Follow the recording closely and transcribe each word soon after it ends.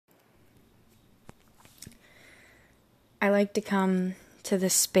I like to come to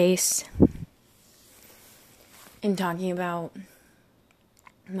this space in talking about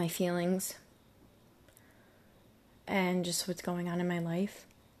my feelings and just what's going on in my life.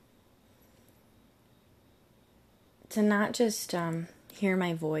 To not just hear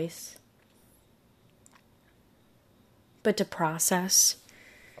my voice, but to process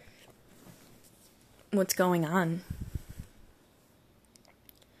what's going on.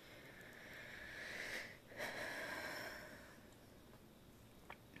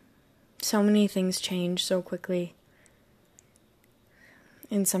 So many things change so quickly.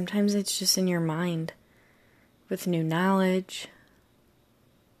 And sometimes it's just in your mind with new knowledge,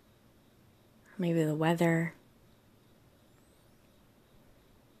 maybe the weather,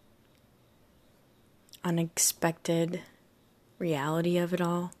 unexpected reality of it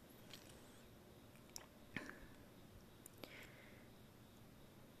all.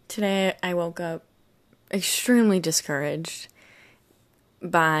 Today I woke up extremely discouraged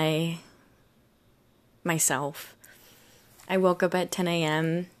by myself. I woke up at 10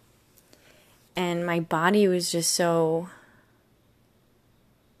 a.m. and my body was just so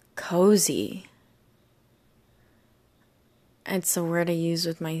cozy. It's the word I use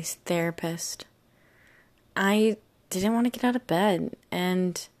with my therapist. I didn't want to get out of bed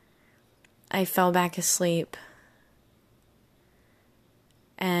and I fell back asleep.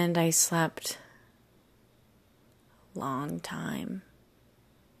 And I slept a long time.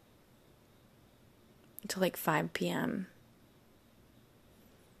 Until like 5 p.m.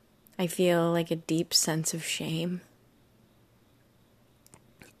 I feel like a deep sense of shame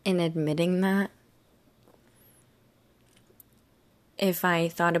in admitting that. If I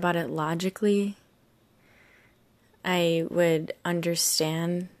thought about it logically, I would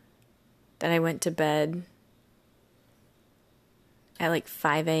understand that I went to bed at like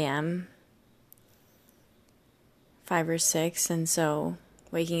 5 a.m., 5 or 6, and so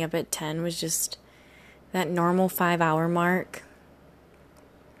waking up at 10 was just that normal 5-hour mark.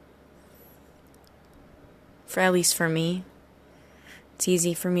 At least for me. It's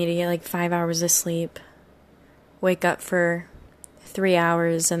easy for me to get like 5 hours of sleep, wake up for 3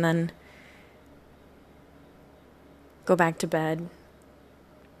 hours, and then go back to bed.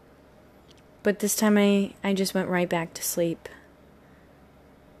 But this time I just went right back to sleep.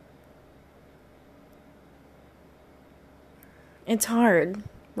 It's hard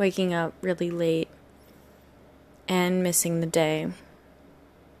waking up really late and missing the day.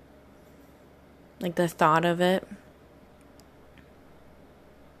 Like the thought of it.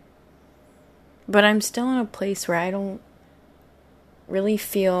 But I'm still in a place where I don't really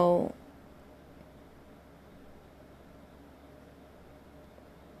feel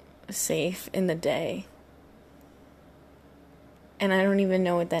safe in the day. And I don't even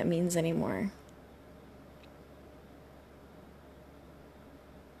know what that means anymore.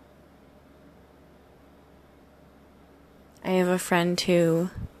 I have a friend who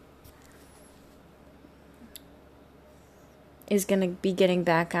is going to be getting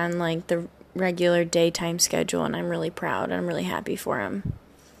back on like the regular daytime schedule, and I'm really proud. I'm really happy for him.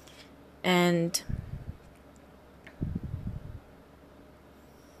 And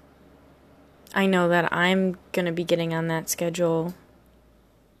I know that I'm going to be getting on that schedule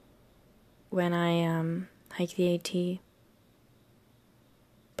when I hike the AT.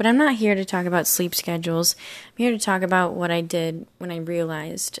 But I'm not here to talk about sleep schedules. I'm here to talk about what I did when I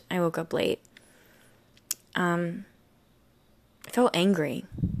realized I woke up late. I felt angry.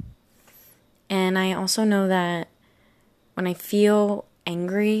 And I also know that when I feel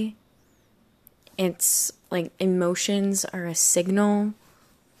angry, it's like emotions are a signal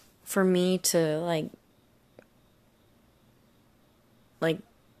for me to like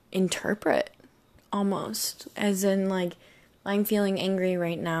interpret almost, as in like I'm feeling angry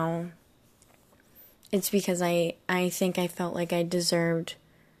right now. It's because I think I felt like I deserved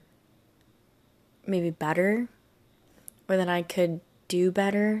maybe better, or that I could do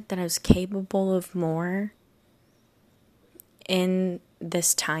better, that I was capable of more in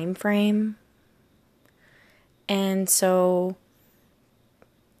this time frame. And so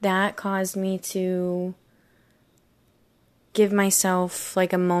that caused me to give myself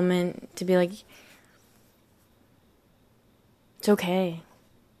like a moment to be like, it's okay.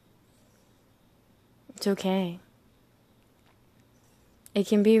 It's okay. It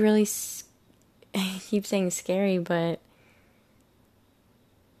can be really, I keep saying scary, but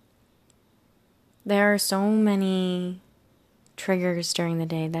there are so many triggers during the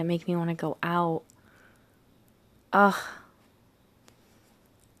day that make me want to go out. Ugh.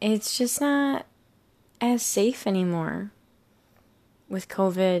 It's just not as safe anymore with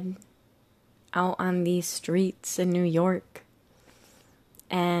COVID out on these streets in New York.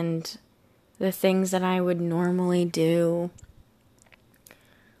 And the things that I would normally do,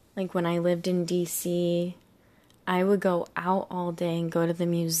 like when I lived in DC, I would go out all day and go to the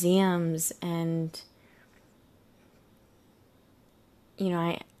museums, and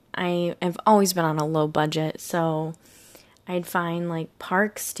I have always been on a low budget, so I'd find like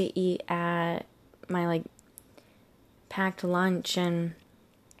parks to eat at, my like packed lunch, and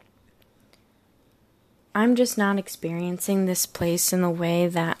I'm just not experiencing this place in the way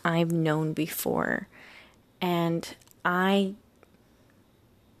that I've known before. And I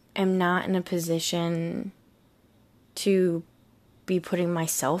am not in a position to be putting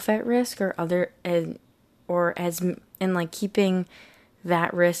myself at risk and like keeping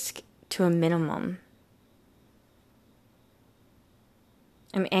that risk to a minimum.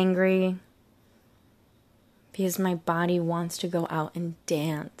 I'm angry because my body wants to go out and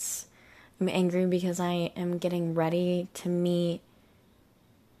dance. I'm angry because I am getting ready to meet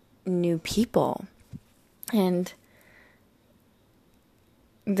new people. And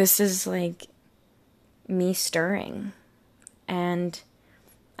this is like me stirring. And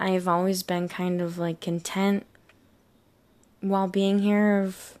I've always been kind of like content while being here,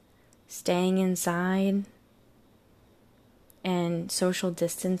 of staying inside and social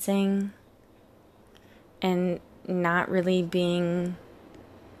distancing and not really being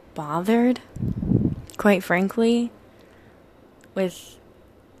bothered, quite frankly, with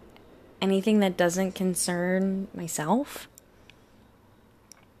anything that doesn't concern myself.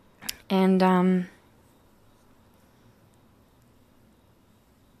 And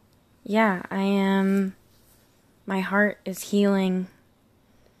my heart is healing,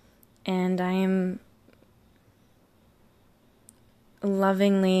 and I am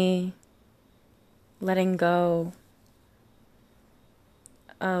lovingly letting go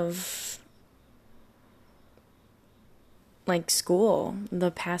of like school.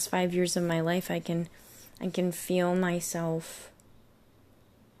 The past 5 years of my life, I can feel myself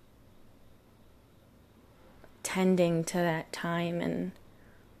tending to that time, and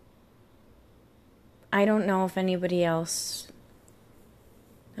I don't know if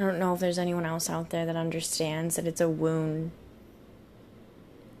there's anyone else out there that understands that it's a wound.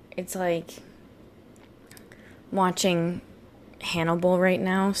 It's like watching Hannibal right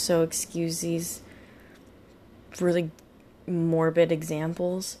now, so excuse these really morbid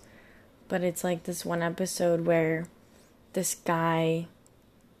examples, but it's like this one episode where this guy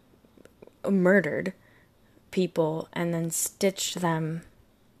murdered people and then stitched them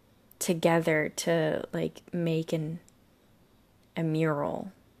together to like make a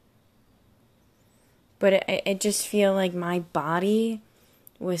mural. But I just feel like my body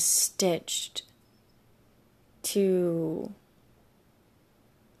was stitched to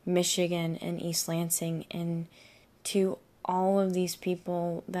Michigan and East Lansing, and to all of these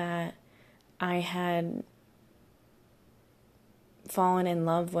people that I had fallen in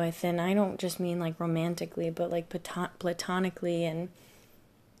love with. And I don't just mean like romantically, but like platonically, and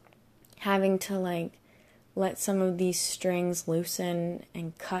having to like let some of these strings loosen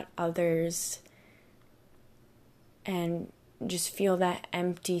and cut others, and just feel that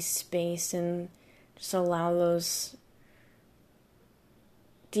empty space, and just allow those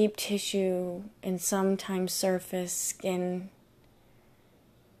deep tissue and sometimes surface skin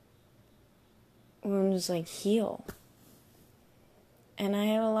wounds like heal. And I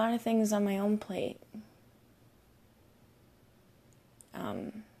have a lot of things on my own plate,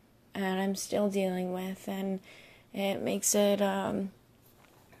 and I'm still dealing with, and it makes it a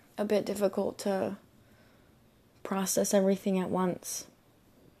bit difficult to process everything at once.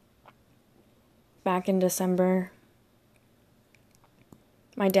 Back in December,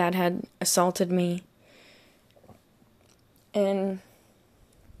 my dad had assaulted me, and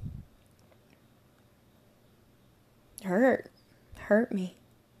hurt me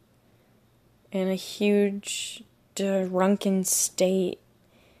in a huge drunken state,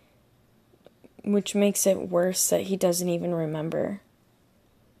 which makes it worse that he doesn't even remember.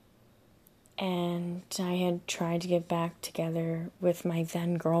 And I had tried to get back together with my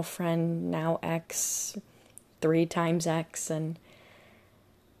then girlfriend, now ex, 3 times ex, and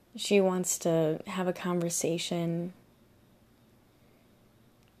she wants to have a conversation.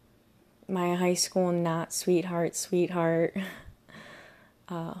 My high school not sweetheart,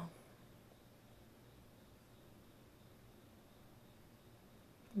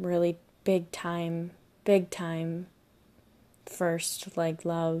 really big time first like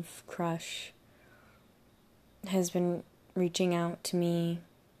love crush has been reaching out to me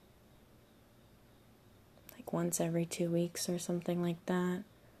like once every 2 weeks or something like that.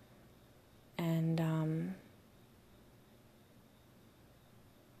 And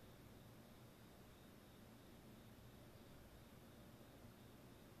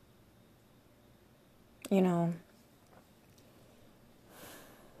you know,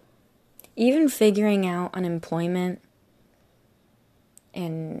 even figuring out unemployment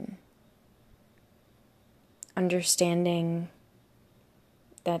and understanding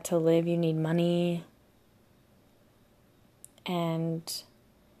that to live you need money, and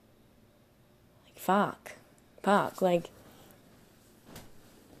like fuck, like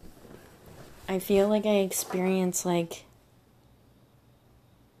I feel like I experience like,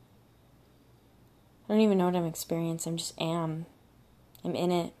 I don't even know what I'm experiencing, I'm just I'm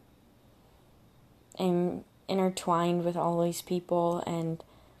in it. I'm intertwined with all these people and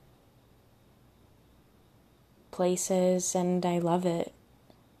places, and I love it.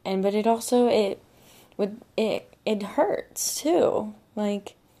 But it also it hurts too.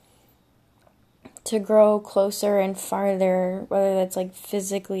 Like, to grow closer and farther, whether that's like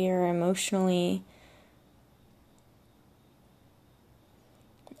physically or emotionally.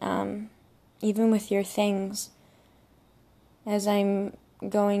 Even with your things. As I'm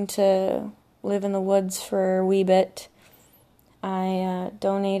going to live in the woods for a wee bit, I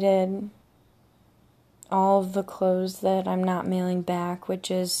donated all of the clothes that I'm not mailing back, which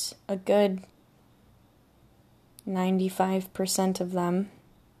is a good 95% of them.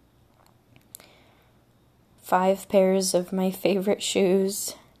 5 pairs of my favorite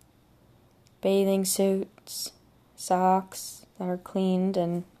shoes, bathing suits, socks that are cleaned,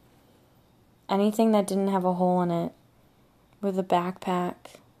 and anything that didn't have a hole in it, with a backpack,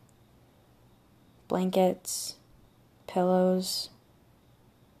 blankets, pillows.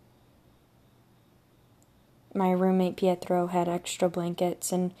 My roommate Pietro had extra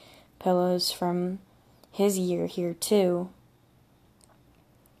blankets and pillows from his year here too.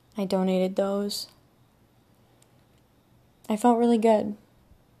 I donated those. I felt really good.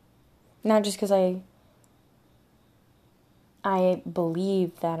 Not just because I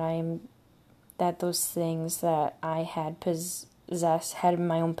believe that those things that I had in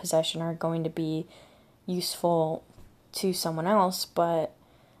my own possession are going to be useful to someone else, but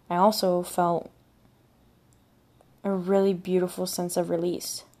I also felt a really beautiful sense of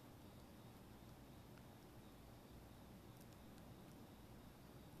release.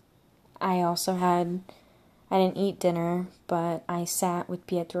 I didn't eat dinner, but I sat with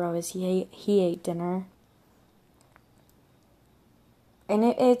Pietro as he ate dinner. And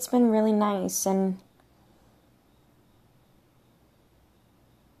it's been really nice, and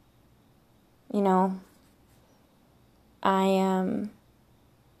you know,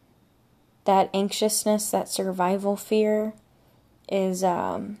 that anxiousness, that survival fear is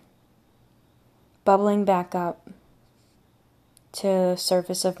bubbling back up to the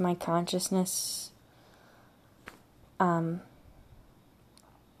surface of my consciousness. The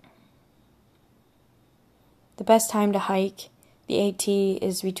best time to hike the AT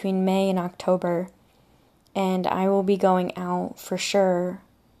is between May and October, and I will be going out for sure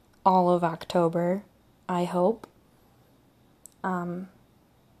all of October, I hope. And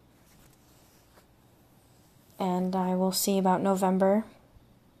I will see about November.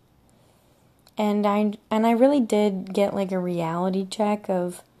 And I really did get like a reality check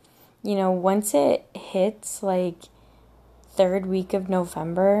of, you know, once it hits like 3rd week of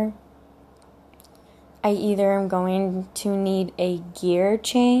November, I either am going to need a gear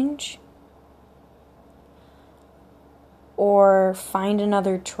change or find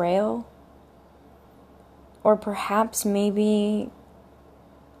another trail, or perhaps maybe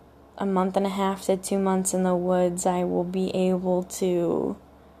a month and a half to 2 months in the woods I will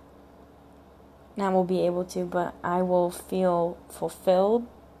feel fulfilled.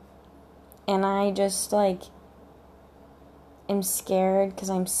 And I just like am scared because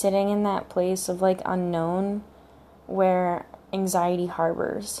I'm sitting in that place of like unknown where anxiety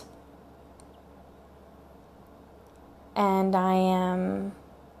harbors. And I am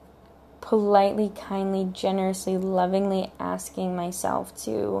politely, kindly, generously, lovingly asking myself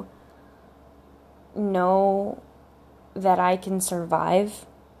to know that I can survive,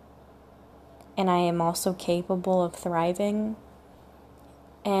 and I am also capable of thriving.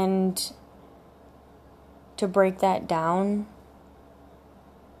 And to break that down,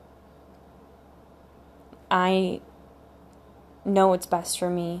 I know what's best for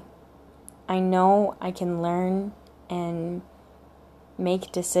me. I know I can learn and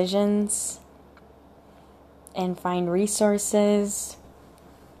make decisions and find resources.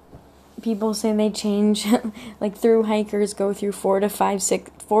 People say they change, like through hikers go through 4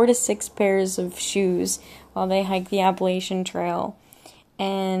 to 6 pairs of shoes while they hike the Appalachian Trail.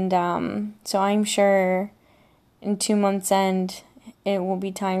 And so I'm sure in 2 months' end, it will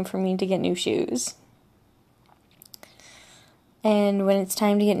be time for me to get new shoes. And when it's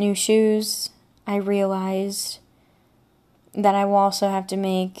time to get new shoes, I realized that I will also have to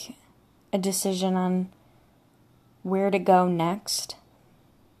make a decision on where to go next.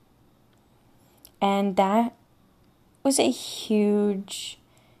 And that was a huge,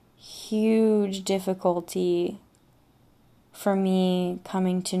 huge difficulty for me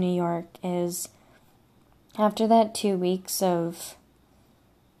coming to New York. Is after that 2 weeks of,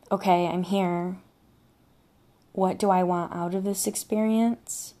 okay, I'm here, what do I want out of this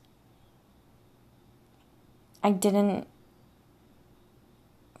experience? I didn't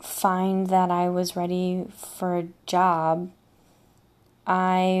find that I was ready for a job.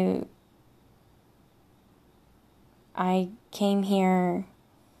 I came here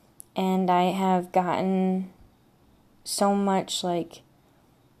and I have gotten so much, like,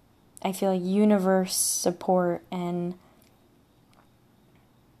 I feel like universe support, and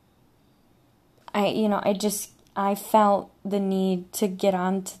I felt the need to get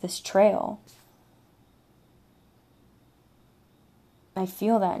onto this trail. I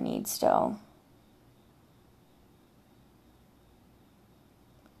feel that need still.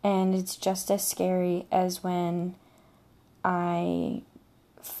 And it's just as scary as when I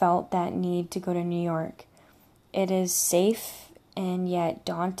felt that need to go to New York. It is safe and yet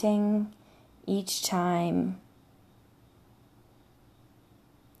daunting each time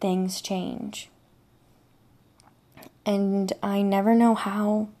things change. And I never know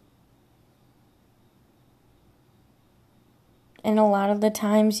how. And a lot of the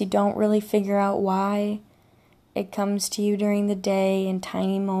times you don't really figure out why. It comes to you during the day in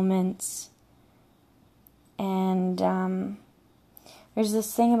tiny moments. And there's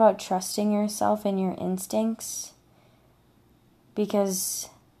this thing about trusting yourself and your instincts, because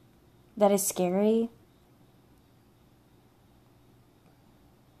that is scary.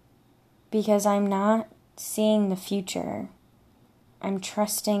 Because I'm not seeing the future. I'm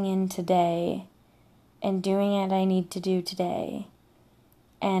trusting in today and doing what I need to do today.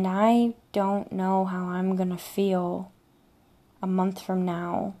 And I don't know how I'm going to feel a month from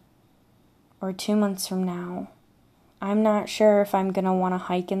now or 2 months from now. I'm not sure if I'm going to want to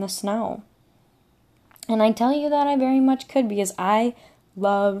hike in the snow. And I tell you that I very much could, because I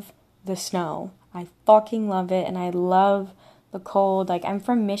love the snow. I fucking love it, and I love the cold. Like, I'm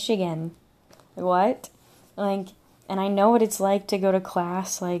from Michigan. What? Like, and I know what it's like to go to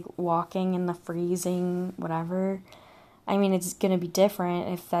class, like, walking in the freezing, whatever. I mean, it's going to be different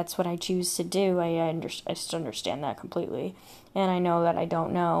if that's what I choose to do. I just understand that completely. And I know that I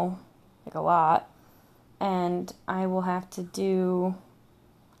don't know, like, a lot. And I will have to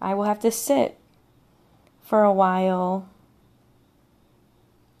sit for a while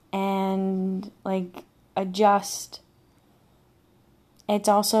and, like, adjust. It's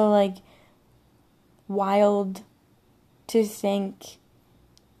also, like, wild to think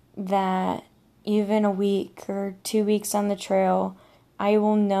that even a week or 2 weeks on the trail, I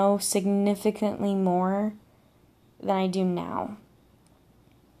will know significantly more than I do now.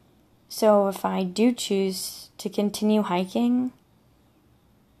 So if I do choose to continue hiking,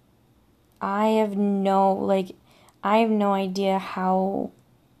 I have no idea how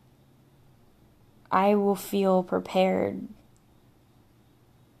I will feel prepared.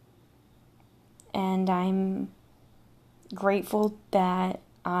 And I'm grateful that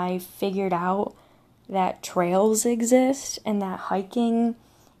I figured out that trails exist and that hiking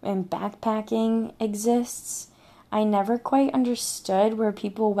and backpacking exists. I never quite understood where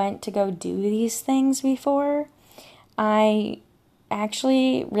people went to go do these things before. I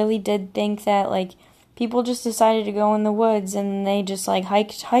actually really did think that, like, people just decided to go in the woods and they just, like,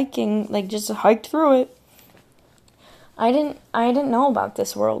 just hiked through it. I didn't know about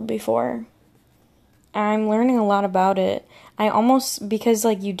this world before. I'm learning a lot about it. I almost, because,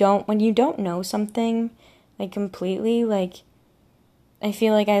 like, when you don't know something, like, completely, like, I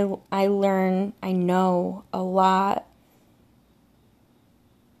feel like I know a lot.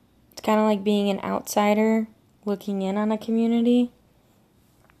 It's kind of like being an outsider looking in on a community.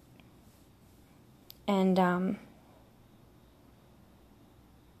 And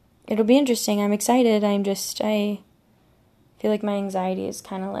it'll be interesting. I'm excited. I feel like my anxiety is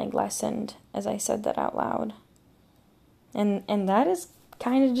kind of, like, lessened as I said that out loud. And that is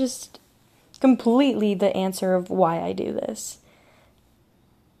kind of just completely the answer of why I do this.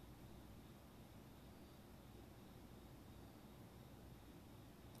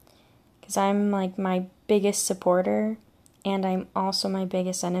 Because I'm, like, my biggest supporter, and I'm also my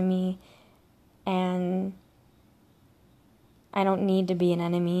biggest enemy, and I don't need to be an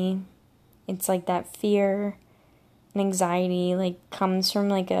enemy. It's like that fear and anxiety like comes from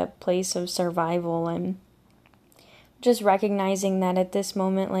like a place of survival, and just recognizing that at this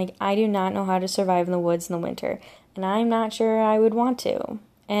moment, like, I do not know how to survive in the woods in the winter, and I'm not sure I would want to,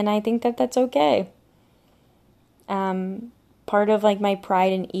 and I think that that's okay. Part of like my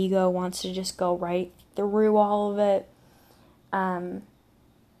pride and ego wants to just go right through all of it.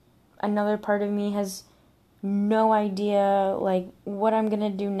 Another part of me has no idea like what I'm gonna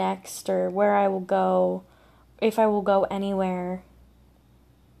do next or where I will go, if I will go anywhere.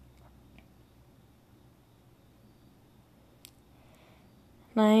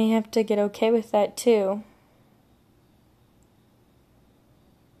 And I have to get okay with that too.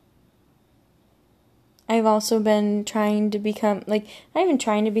 I've also been trying to become, like, not even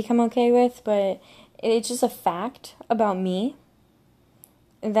trying to become okay with, but it's just a fact about me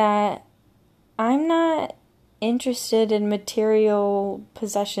that I'm not interested in material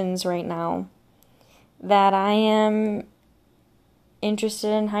possessions right now. That I am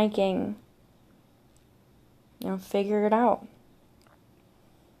interested in hiking. Figure it out.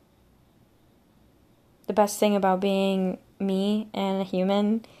 The best thing about being me and a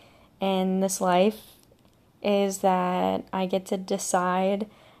human in this life is that I get to decide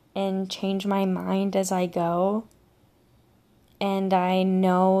and change my mind as I go. And I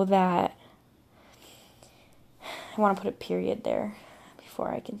know that I want to put a period there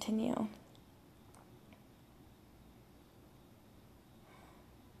before I continue.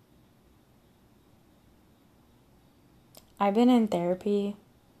 I've been in therapy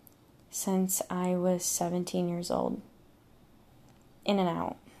since I was 17 years old. In and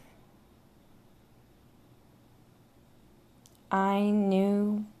out. I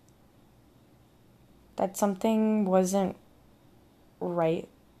knew that something wasn't right.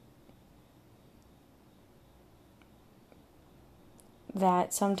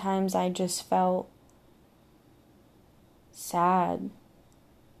 That sometimes I just felt sad.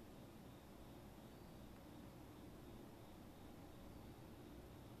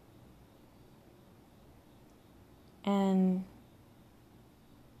 And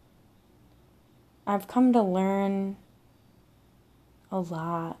I've come to learn a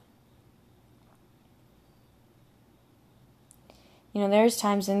lot. There's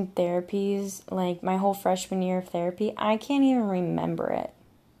times in therapies, like my whole freshman year of therapy, I can't even remember it.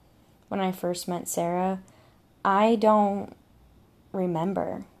 When I first met Sarah, I don't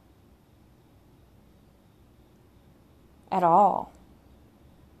remember at all.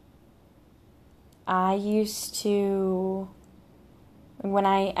 I used to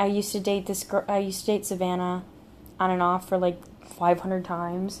date this girl. I used to date Savannah on and off for like 500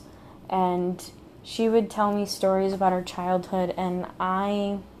 times, and she would tell me stories about her childhood, and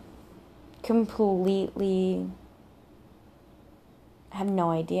I completely have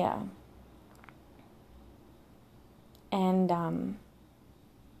no idea. And I'm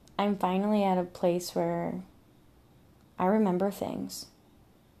finally at a place where I remember things.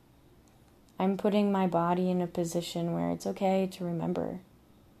 I'm putting my body in a position where it's okay to remember,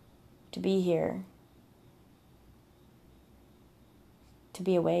 to be here, to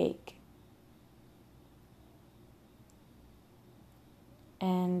be awake.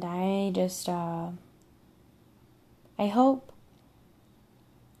 And I just, I hope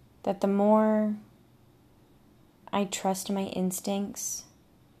that the more I trust my instincts,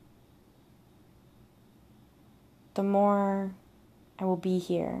 the more I will be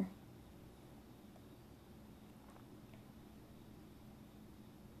here.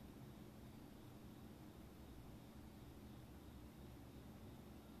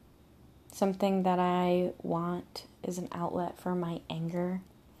 Something that I want is an outlet for my anger.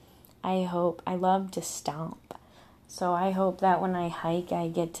 I love to stomp. So I hope that when I hike, I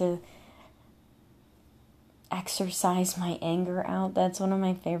get to exercise my anger out. That's one of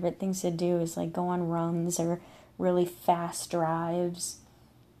my favorite things to do, is like go on runs or really fast drives.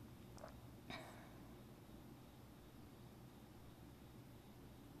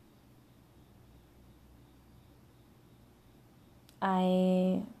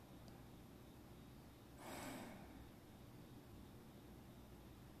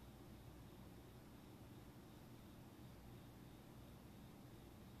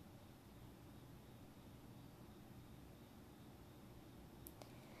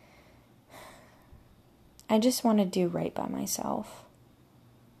 I just want to do right by myself.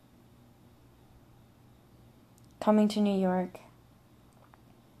 Coming to New York,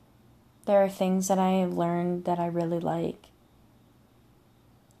 there are things that I have learned that I really like.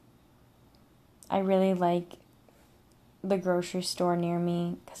 I really like the grocery store near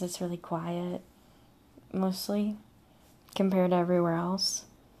me because it's really quiet, mostly. compared to everywhere else.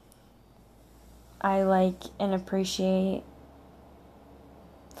 I like and appreciate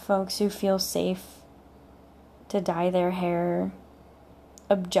folks who feel safe to dye their hair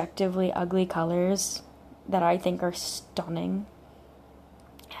objectively ugly colors that I think are stunning,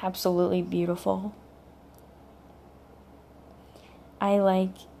 absolutely beautiful. I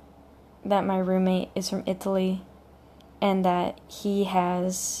like that my roommate is from Italy and that he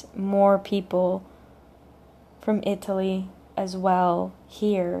has more people from Italy as well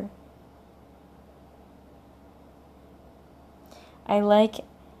here. I like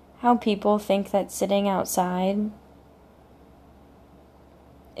how people think that sitting outside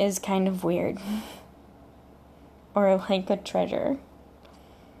is kind of weird or like a treasure.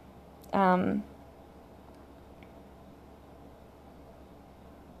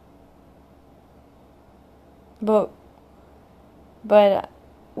 But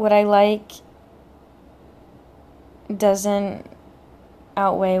what I like doesn't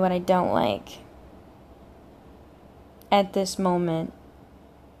outweigh what I don't like at this moment.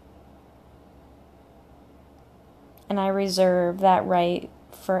 And I reserve that right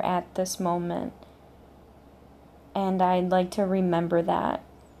for at this moment. And I'd like to remember that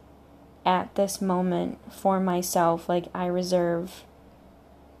at this moment for myself. Like, I reserve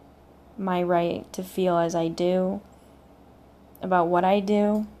my right to feel as I do about what I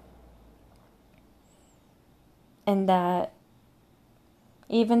do. And that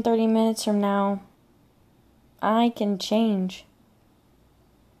even 30 minutes from now, I can change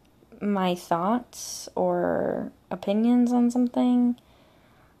my thoughts or opinions on something.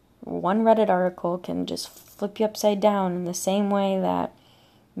 One Reddit article can just flip you upside down in the same way that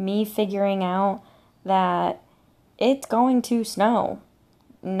me figuring out that it's going to snow.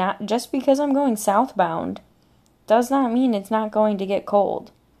 Not just because I'm going southbound does not mean it's not going to get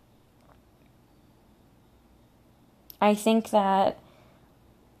cold. I think that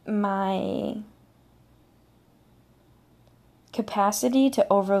my capacity to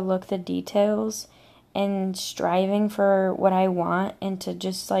overlook the details and striving for what I want and to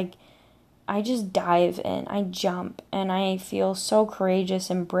just I just dive in, I jump, and I feel so courageous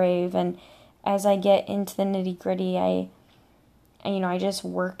and brave. And as I get into the nitty gritty, I just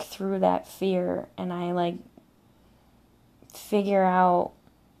work through that fear and I figure out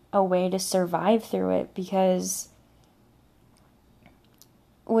a way to survive through it, because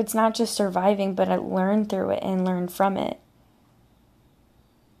it's not just surviving, but I learn through it and learn from it.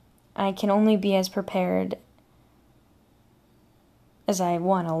 I can only be as prepared as I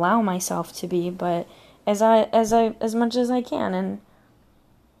want to allow myself to be, but as much as I can, and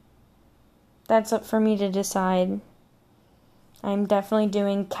that's up for me to decide. I'm definitely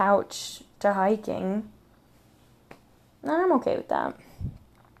doing couch to hiking. And I'm okay with that.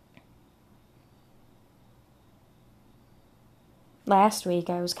 Last week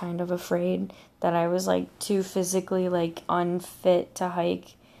I was kind of afraid that I was too physically unfit to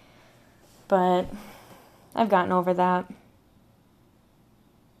hike. But I've gotten over that.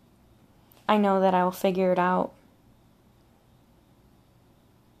 I know that I will figure it out.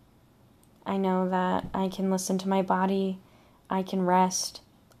 I know that I can listen to my body. I can rest.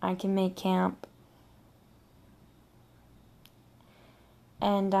 I can make camp.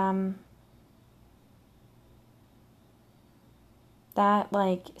 And that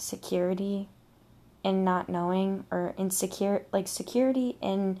security in not knowing, or insecure, security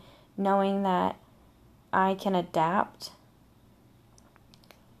in knowing that I can adapt,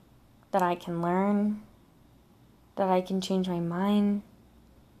 that I can learn, that I can change my mind,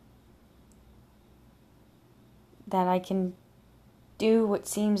 that I can do what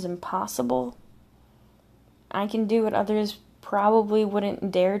seems impossible. I can do what others probably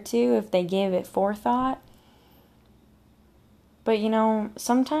wouldn't dare to if they gave it forethought. But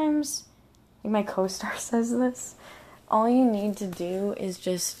sometimes, my co-star says this, all you need to do is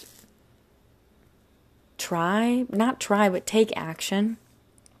just but take action.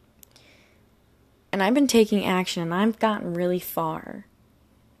 And I've been taking action and I've gotten really far.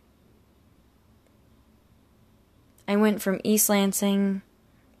 I went from East Lansing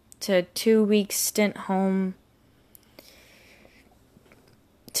to a 2-week stint home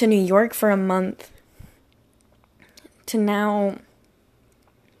to New York for a month to now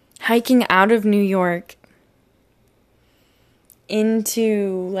hiking out of New York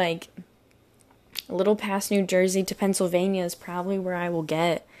into a little past New Jersey to Pennsylvania is probably where I will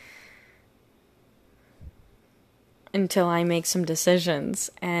get until I make some decisions.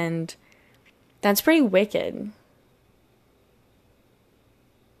 And that's pretty wicked.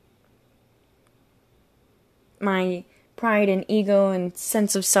 My pride and ego and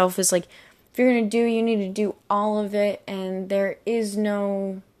sense of self is if you're going to do, you need to do all of it, and there is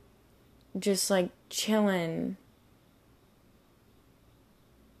no just like chilling.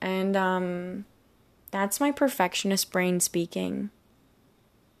 And that's my perfectionist brain speaking.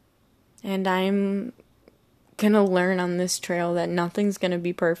 And I'm gonna learn on this trail that nothing's gonna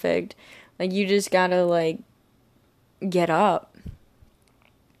be perfect. Like, you just gotta, like, get up.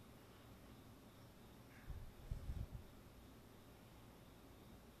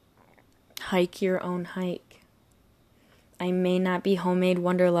 Hike your own hike. I may not be homemade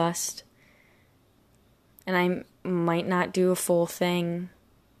wanderlust, and I might not do a full thing,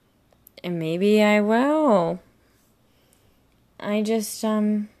 and maybe I will. I just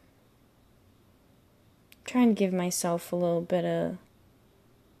trying to give myself a little bit of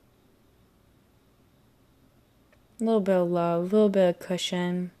love, a little bit of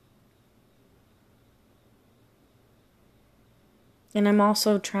cushion. And I'm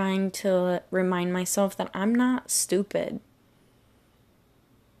also trying to remind myself that I'm not stupid.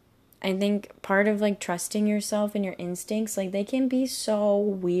 I think part of, like, trusting yourself and your instincts, like, they can be so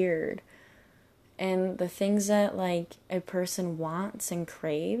weird. And the things that, like, a person wants and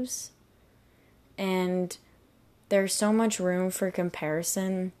craves. And there's so much room for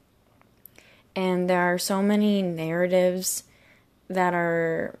comparison. And there are so many narratives that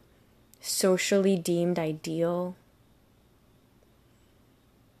are socially deemed ideal.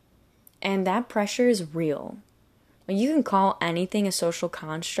 And that pressure is real. Like, you can call anything a social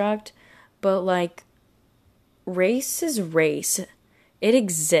construct, but, like, race is race. It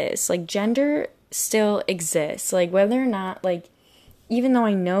exists. Like, gender still exists. Like, whether or not, like, even though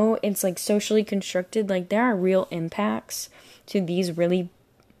I know it's, like, socially constructed, like, there are real impacts to these really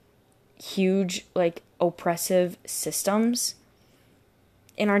huge, like, oppressive systems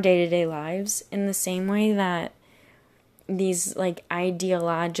in our day-to-day lives, in the same way that these, like,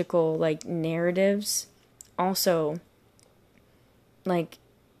 ideological, like, narratives also, like,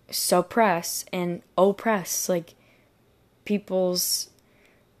 suppress and oppress, like, people's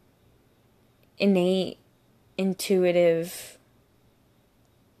innate, intuitive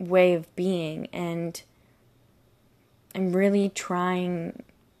way of being. And I'm really trying,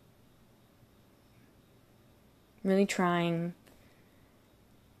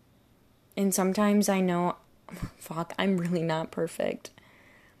 and sometimes I know, fuck, I'm really not perfect.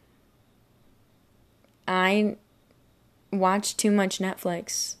 I watch too much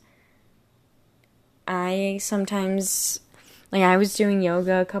Netflix. I sometimes, like, I was doing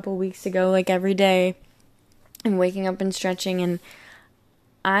yoga a couple weeks ago, like, every day, and waking up and stretching, and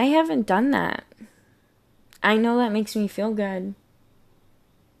I haven't done that. I know that makes me feel good,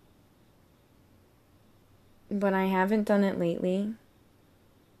 but I haven't done it lately.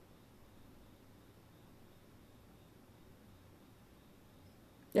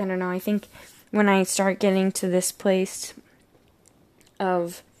 I don't know, I think when I start getting to this place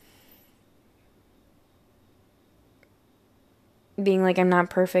of being like, I'm not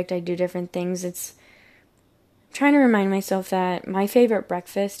perfect, I do different things, it's trying to remind myself that my favorite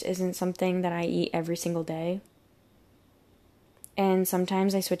breakfast isn't something that I eat every single day. And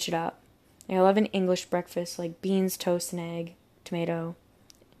sometimes I switch it up. I love an English breakfast, like beans, toast, and egg, tomato.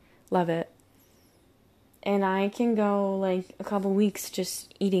 Love it. And I can go, like, a couple weeks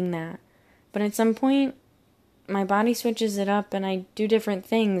just eating that. But at some point, my body switches it up and I do different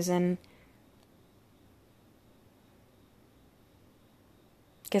things, and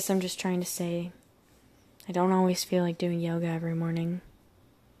I guess I'm just trying to say I don't always feel like doing yoga every morning.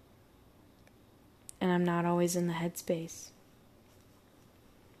 And I'm not always in the headspace.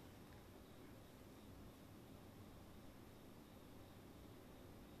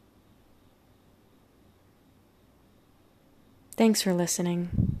 Thanks for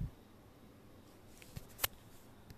listening.